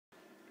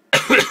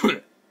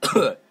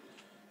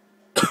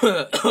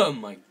Oh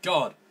my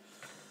god.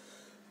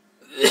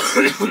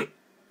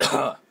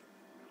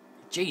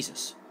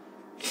 Jesus.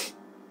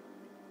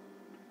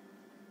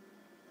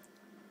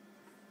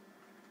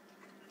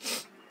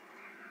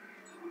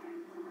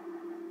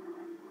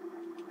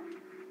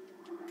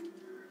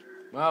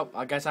 Well,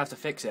 I guess I have to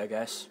fix it, I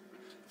guess.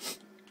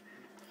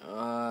 It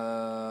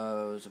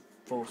was a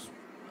false...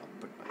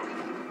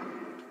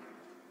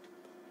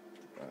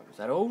 was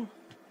that all?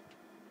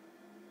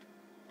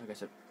 I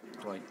guess it...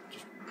 Do I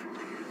just...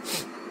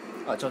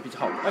 Oh, it tells me to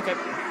hold. Okay.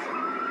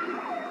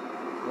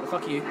 What the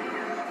fuck are you?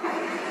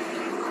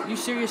 Are you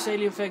serious,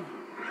 alien thing?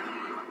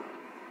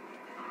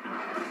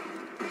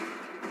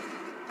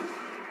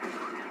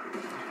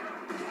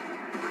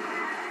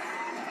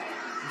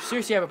 You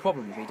seriously have a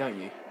problem with me, don't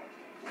you?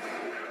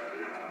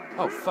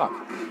 Oh, fuck.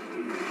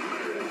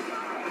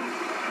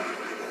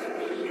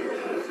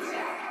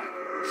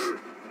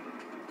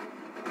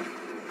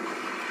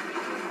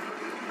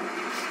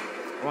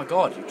 Oh my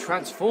god, you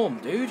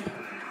transformed, dude.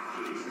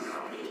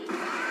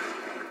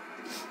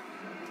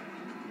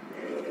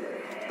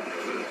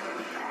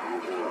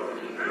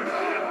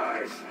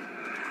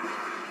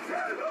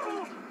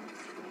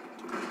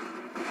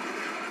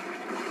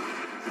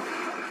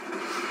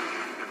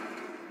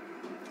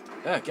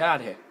 Get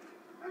out of here.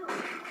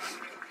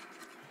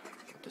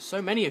 There's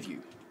so many of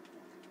you.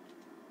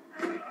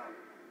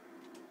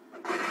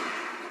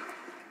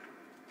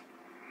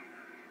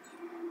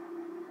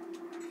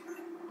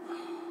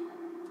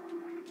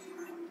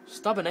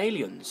 Stubborn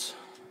aliens.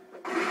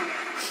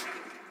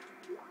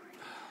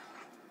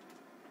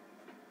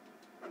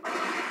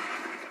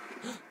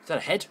 Is that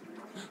a head?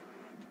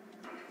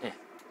 Yeah.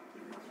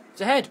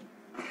 It's a head!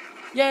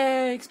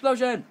 Yay!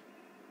 Explosion!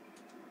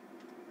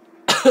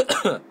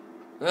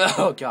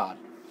 Oh god.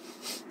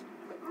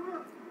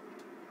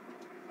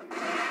 So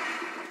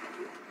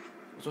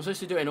I'm supposed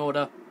to do it in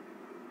order.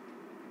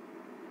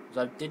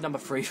 So I did number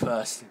 3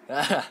 first.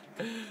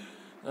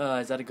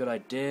 Is that a good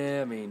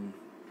idea? I mean,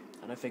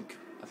 I think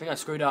I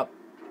screwed up.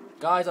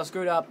 Guys, I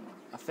screwed up.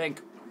 I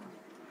think.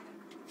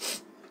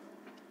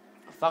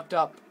 I fucked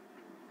up.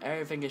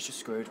 Everything is just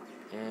screwed.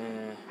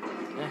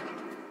 Yeah.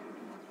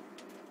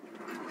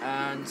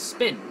 And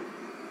spin.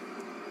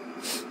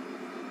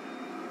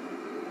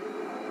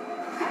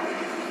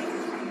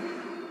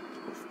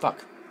 Oh,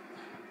 fuck.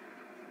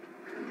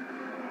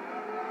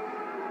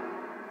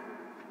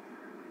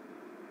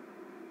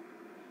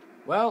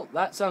 Well,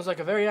 that sounds like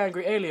a very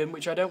angry alien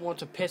which I don't want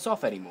to piss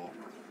off anymore.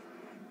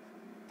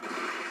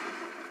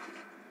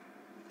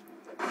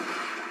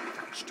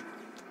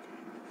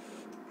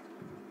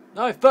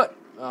 No, foot!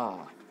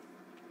 Ah.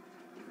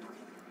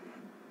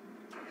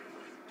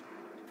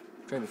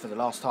 Try me for the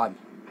last time.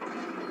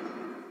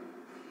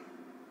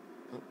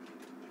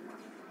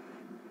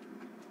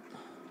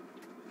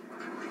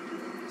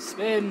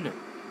 Spin!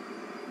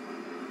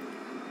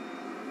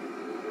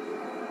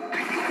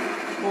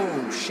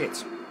 Oh,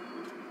 shit.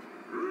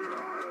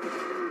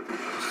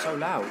 It's so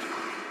loud.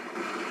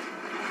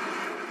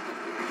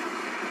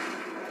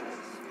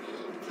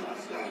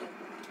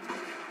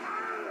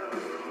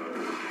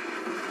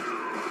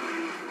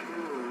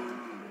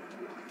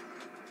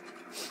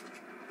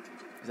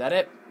 Is that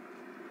it?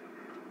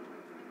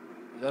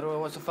 Is that all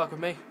wants to fuck with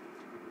me?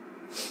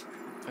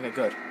 Okay,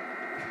 good.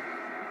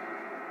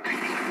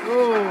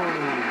 Oh!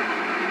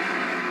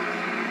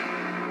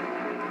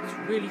 It's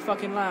really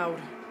fucking loud.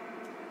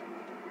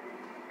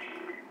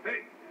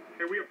 Hey,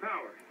 here we have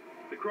power.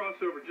 The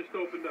crossover just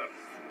opened up.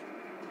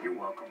 You're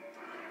welcome.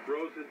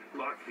 Rosen,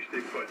 lock, you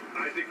stay put.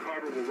 Isaac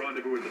Carver will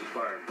rendezvous with the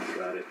Spire.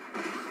 Got it.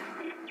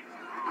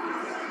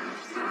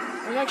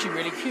 They're actually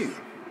really cute.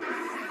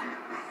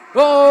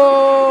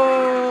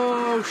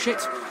 Oh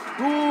shit!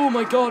 Oh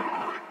my god!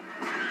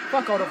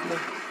 Fuck out of me!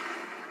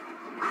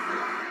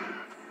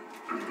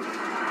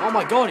 Oh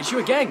my god, it's you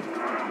again!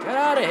 Get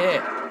out of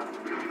here!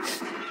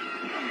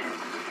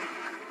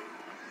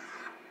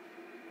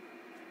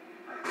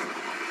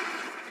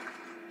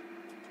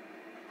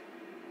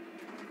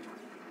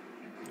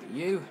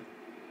 You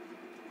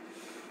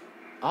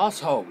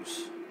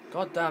assholes!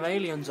 Goddamn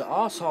aliens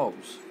are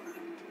assholes!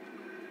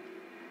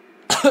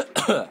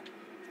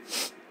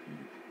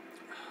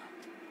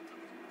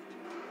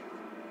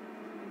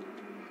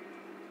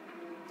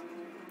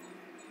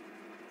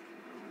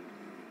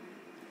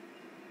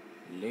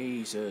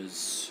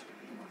 Lasers.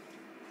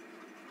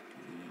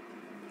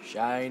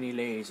 Shiny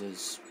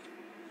lasers.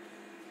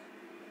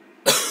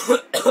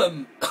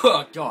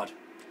 Oh god.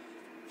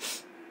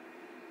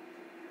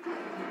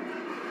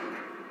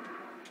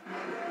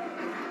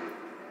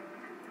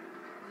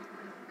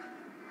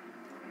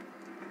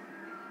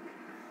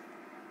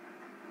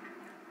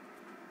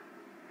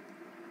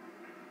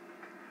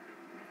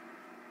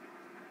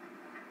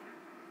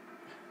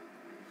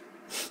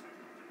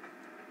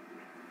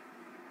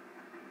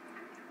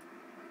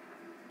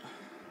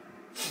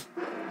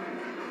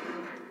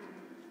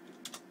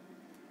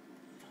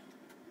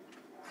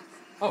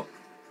 Oh.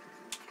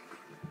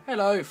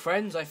 Hello,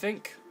 friends, I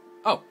think.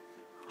 Oh,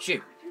 it's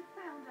you.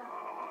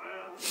 Oh,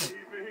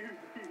 leaving.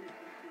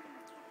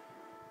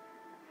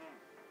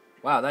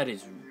 Wow, that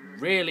is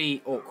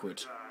really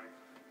awkward.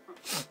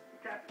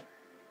 Captain,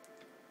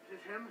 is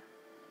this him?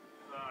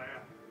 Yeah,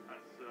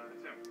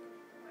 that's him.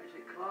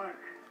 Isaac Clark.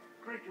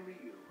 Great to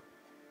meet you.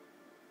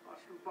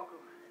 Austin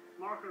Buckle,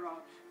 Marker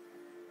Ops.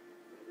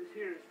 This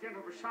here is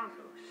Jennifer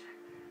Santos,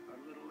 our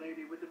little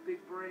lady with the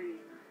big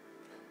brain.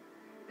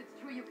 If it's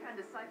true you can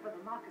decipher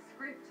the marker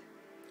script,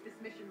 this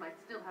mission might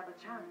still have a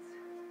chance.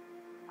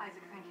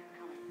 Isaac, thank you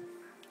for coming.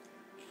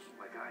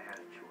 Like I had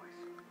a choice.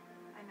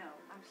 I know,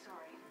 I'm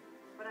sorry.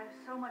 But I have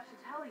so much to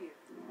tell you.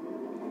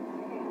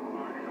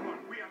 All right, come on.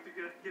 We have to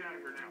get out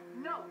of here now.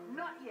 No,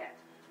 not yet.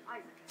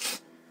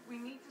 Isaac, we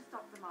need to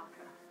stop the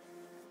marker.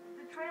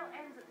 The trail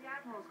ends at the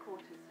Admiral's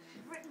quarters.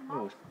 She's written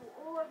multiple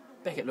all over the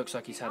wall. Beckett looks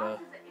like he's had a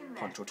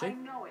punch or two. I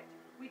know it.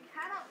 We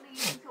cannot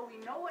leave until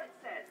we know what it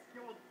says.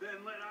 Yeah, well,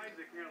 then let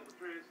Isaac handle the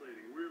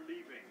translating. We're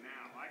leaving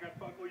now. I got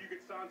Buckle, you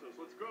get Santos.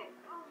 Let's go.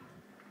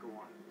 Go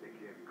on, take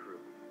care of your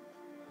crew.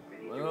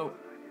 Well,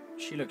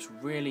 she looks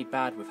really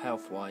bad with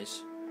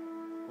health-wise.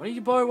 Why don't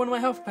you borrow one of my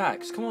health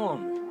packs? Come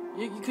on.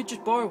 You could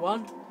just borrow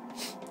one.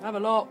 I have a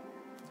lot.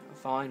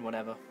 Fine,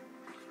 whatever.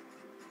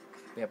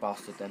 Be a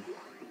bastard then,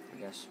 I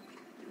guess.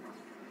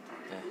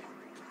 Yeah.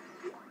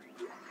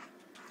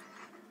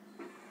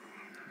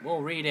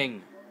 More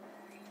reading.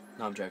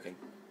 No, I'm joking.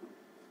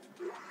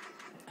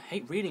 I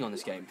hate reading on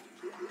this game.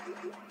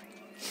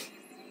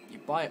 You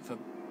buy it for...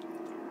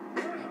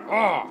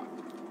 Oh!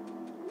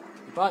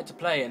 You buy it to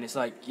play and it's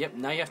like, yep,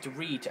 now you have to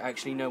read to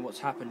actually know what's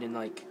happened in,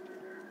 like...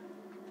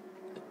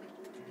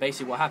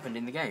 basically what happened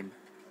in the game.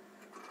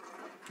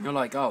 You're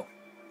like, oh,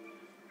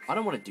 I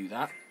don't want to do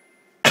that.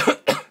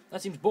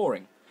 That seems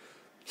boring.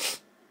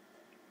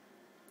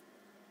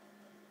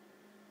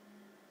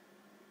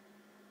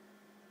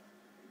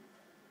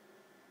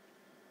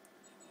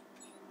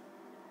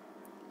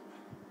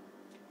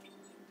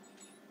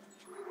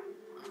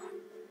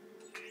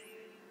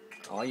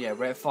 Oh yeah,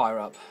 red fire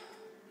up.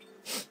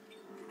 Is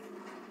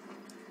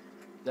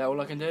that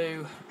all I can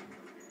do?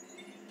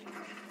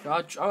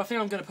 I think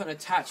I'm going to put an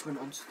attachment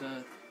onto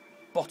the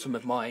bottom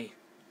of my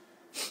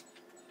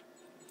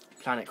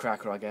planet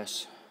cracker, I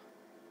guess.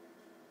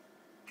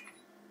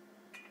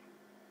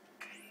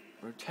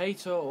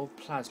 Rotator or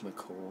plasma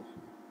core?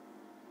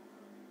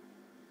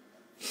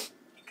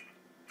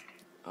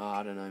 Oh,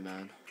 I don't know,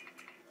 man.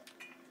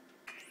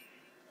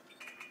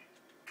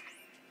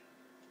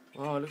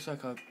 Oh, it looks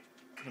like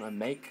can I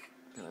make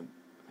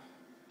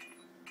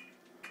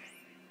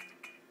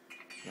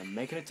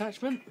an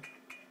attachment?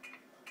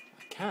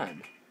 I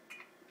can.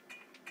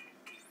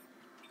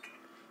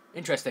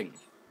 Interesting.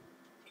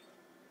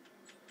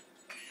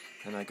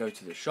 Can I go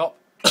to the shop?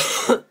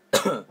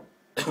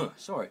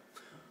 Sorry.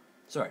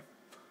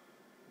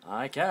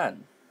 I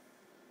can.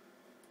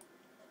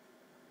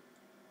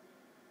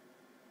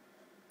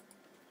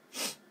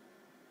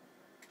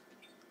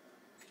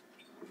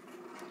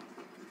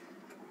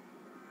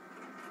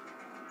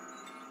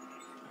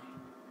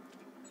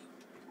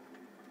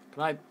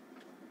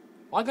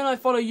 Why can't I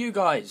follow you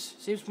guys?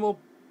 Seems more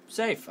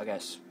safe, I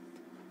guess.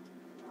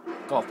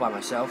 Go off by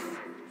myself.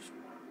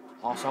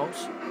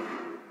 Arseholes.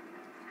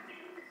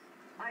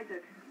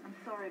 Isaac, I'm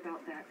sorry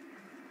about that.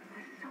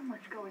 There's so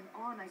much going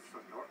on.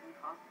 Norton,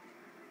 huh?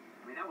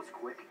 I mean, that was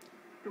quick.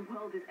 The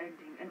world is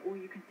ending, and all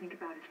you can think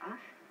about is us?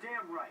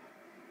 Damn right.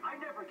 I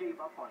never gave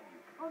up on you.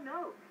 Oh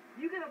no,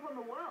 you get up on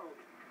the world.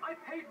 I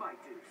paid my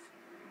dues.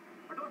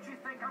 Or don't you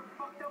think I'm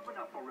fucked up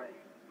enough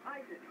already?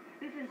 Isaac,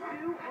 this is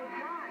do or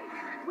die.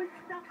 We're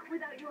stuck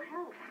without your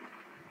help.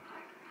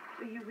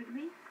 Are you with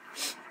me?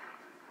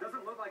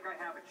 Doesn't look like I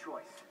have a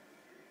choice.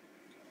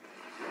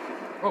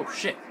 Oh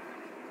shit.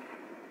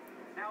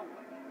 Now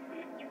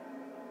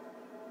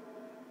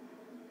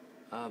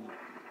what?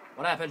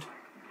 What happened?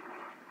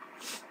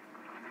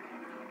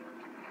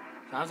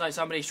 Sounds like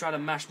somebody's trying to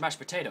mash mashed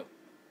potato.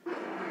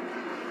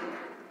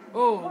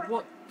 Oh,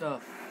 what the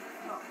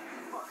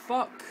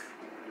fuck?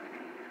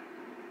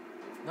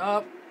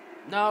 Nope.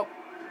 Nope.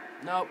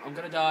 Nope, I'm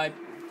gonna die.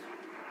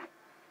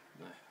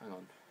 No, hang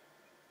on.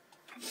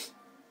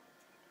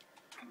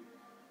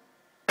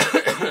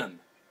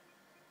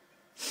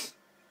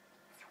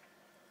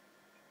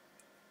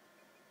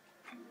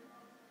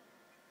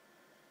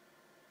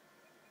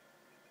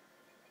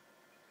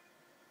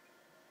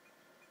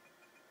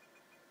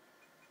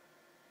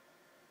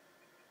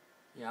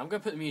 Yeah, I'm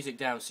gonna put the music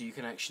down so you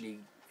can actually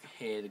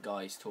hear the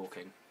guys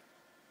talking.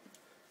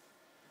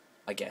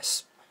 I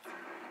guess.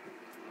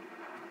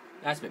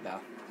 That's a bit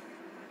better.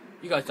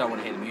 You guys don't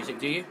want to hear the music,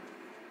 do you?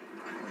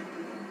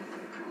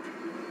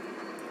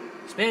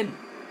 Spin!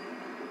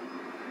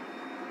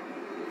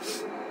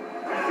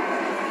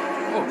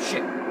 Oh,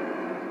 shit.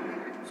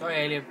 Sorry,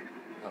 alien.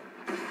 Oh.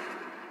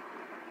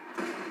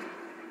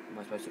 Am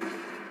I supposed to...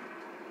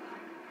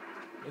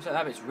 Looks like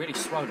that bit's really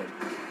swollen.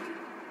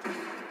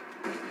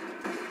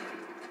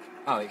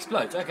 Oh, it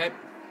explodes, okay.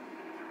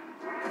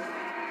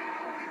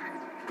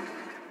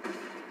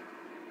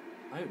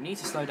 I don't need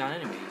to slow down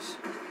enemies.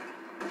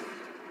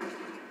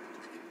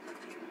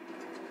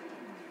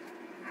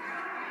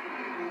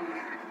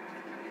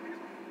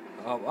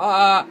 Oh,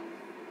 ah!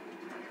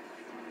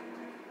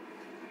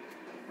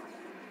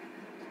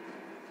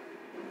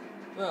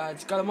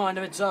 It's got a mind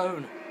of its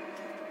own.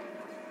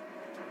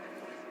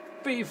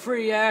 Be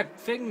free,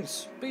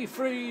 things. Be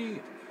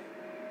free.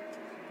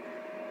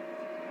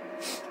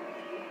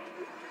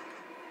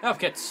 Health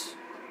kits.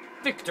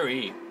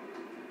 Victory.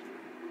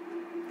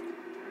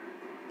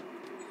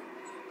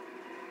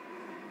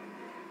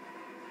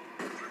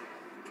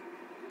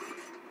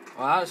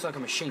 Well, that looks like a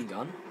machine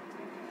gun.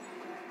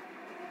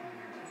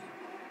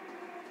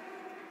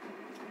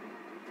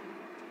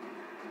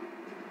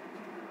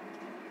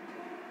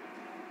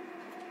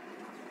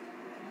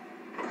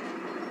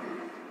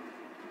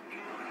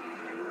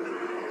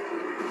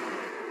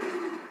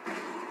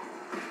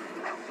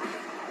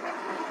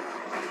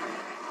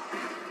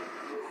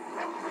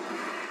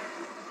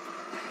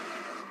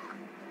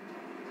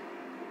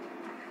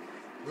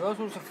 Who else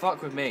wants to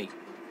fuck with me?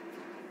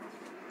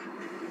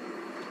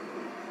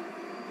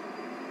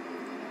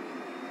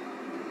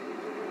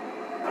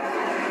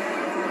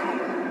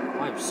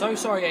 I'm so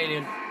sorry,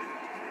 alien.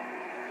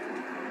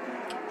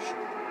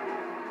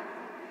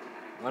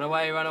 Run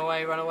away, run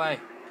away, run away.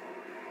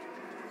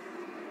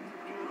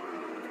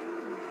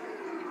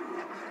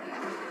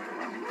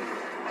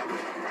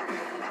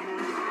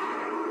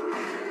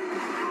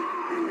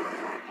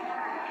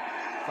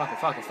 Fuck it,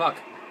 fuck it, fuck.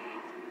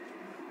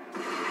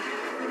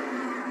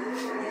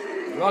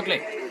 You're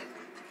ugly.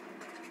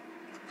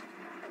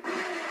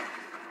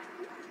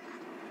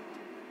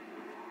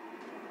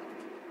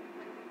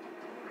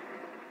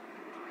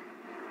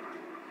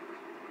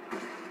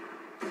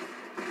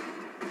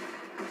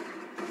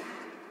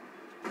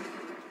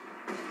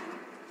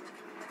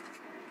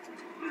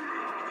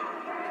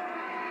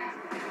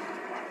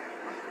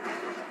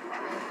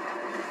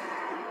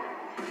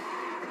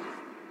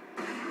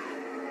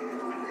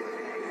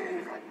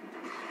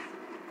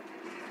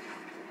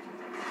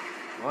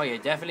 Well, you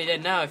definitely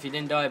did now if you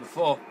didn't die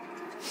before.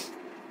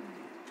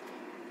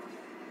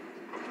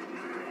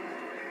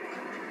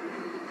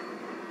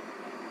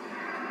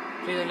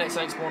 Please don't let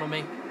something spawn on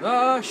me.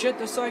 Ah, shit,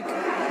 there's something.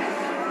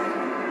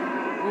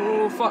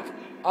 Oh, fuck.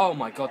 Oh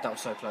my god, that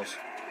was so close.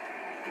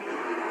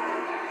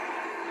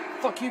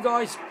 Fuck you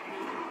guys.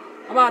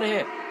 I'm out of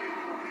here.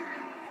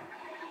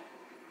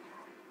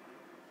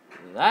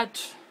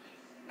 That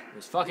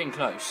was fucking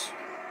close.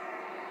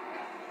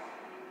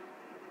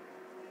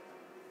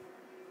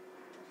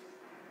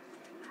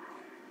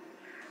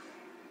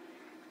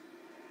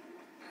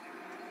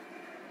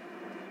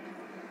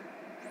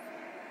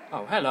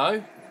 Oh,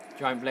 hello,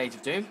 giant blades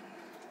of doom.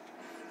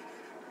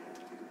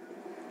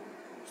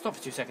 Stop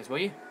for 2 seconds, will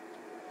you?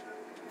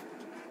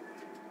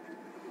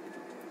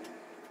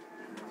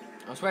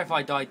 I swear if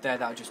I died there,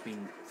 that would just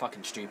been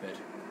fucking stupid.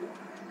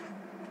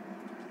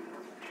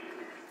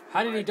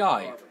 How did he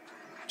die?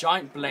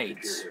 Giant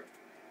blades.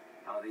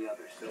 How the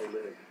others still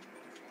live.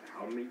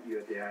 I'll meet you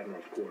at the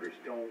Admiral's quarters.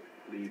 Don't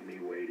leave me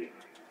waiting.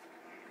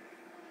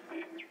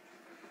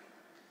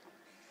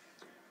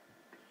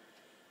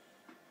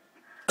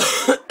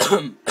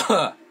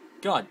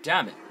 God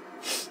damn it.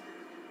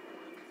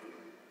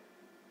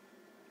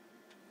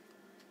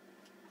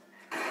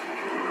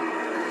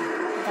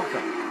 Fuck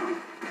up.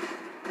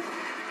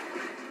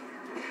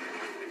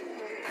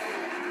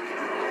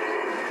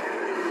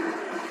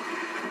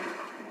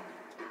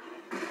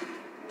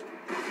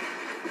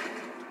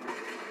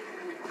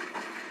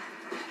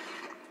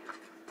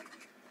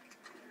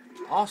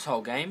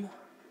 Arsehole game.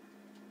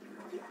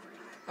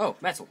 Oh,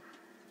 metal.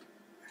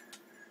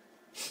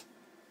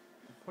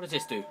 What does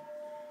this do?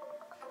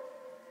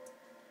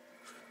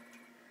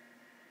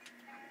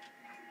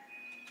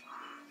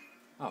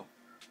 Oh.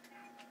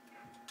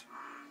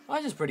 Oh,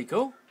 this is pretty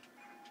cool.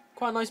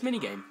 Quite a nice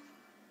minigame.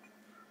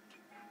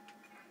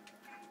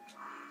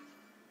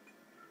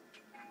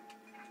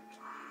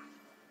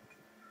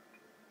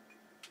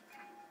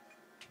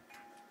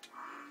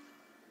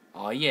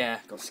 Oh yeah,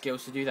 got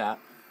skills to do that.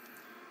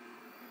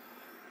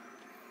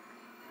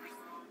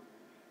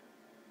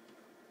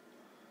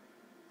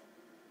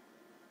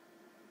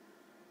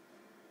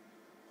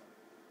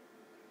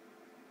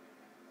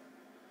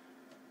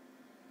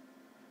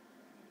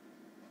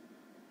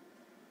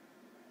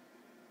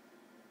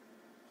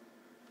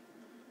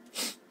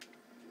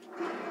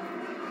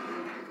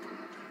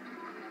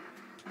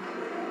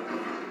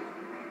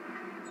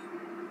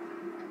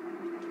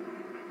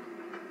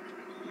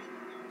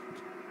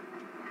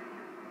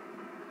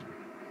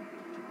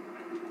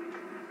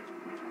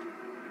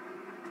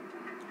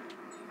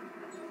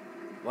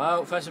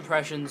 Well, first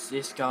impressions,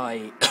 this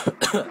guy,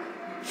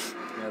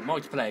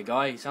 multiplayer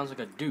guy, he sounds like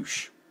a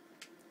douche.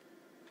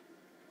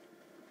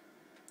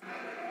 I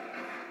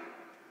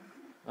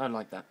don't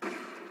like that.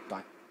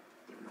 Die.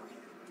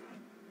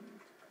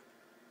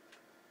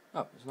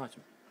 Oh, there's an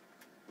item.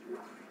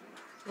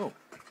 Oh,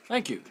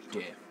 thank you,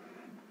 dear.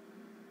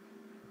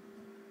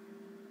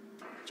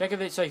 Check if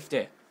it's safe,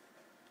 dear.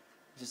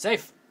 Is it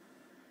safe?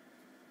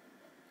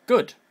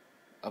 Good.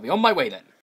 I'll be on my way then.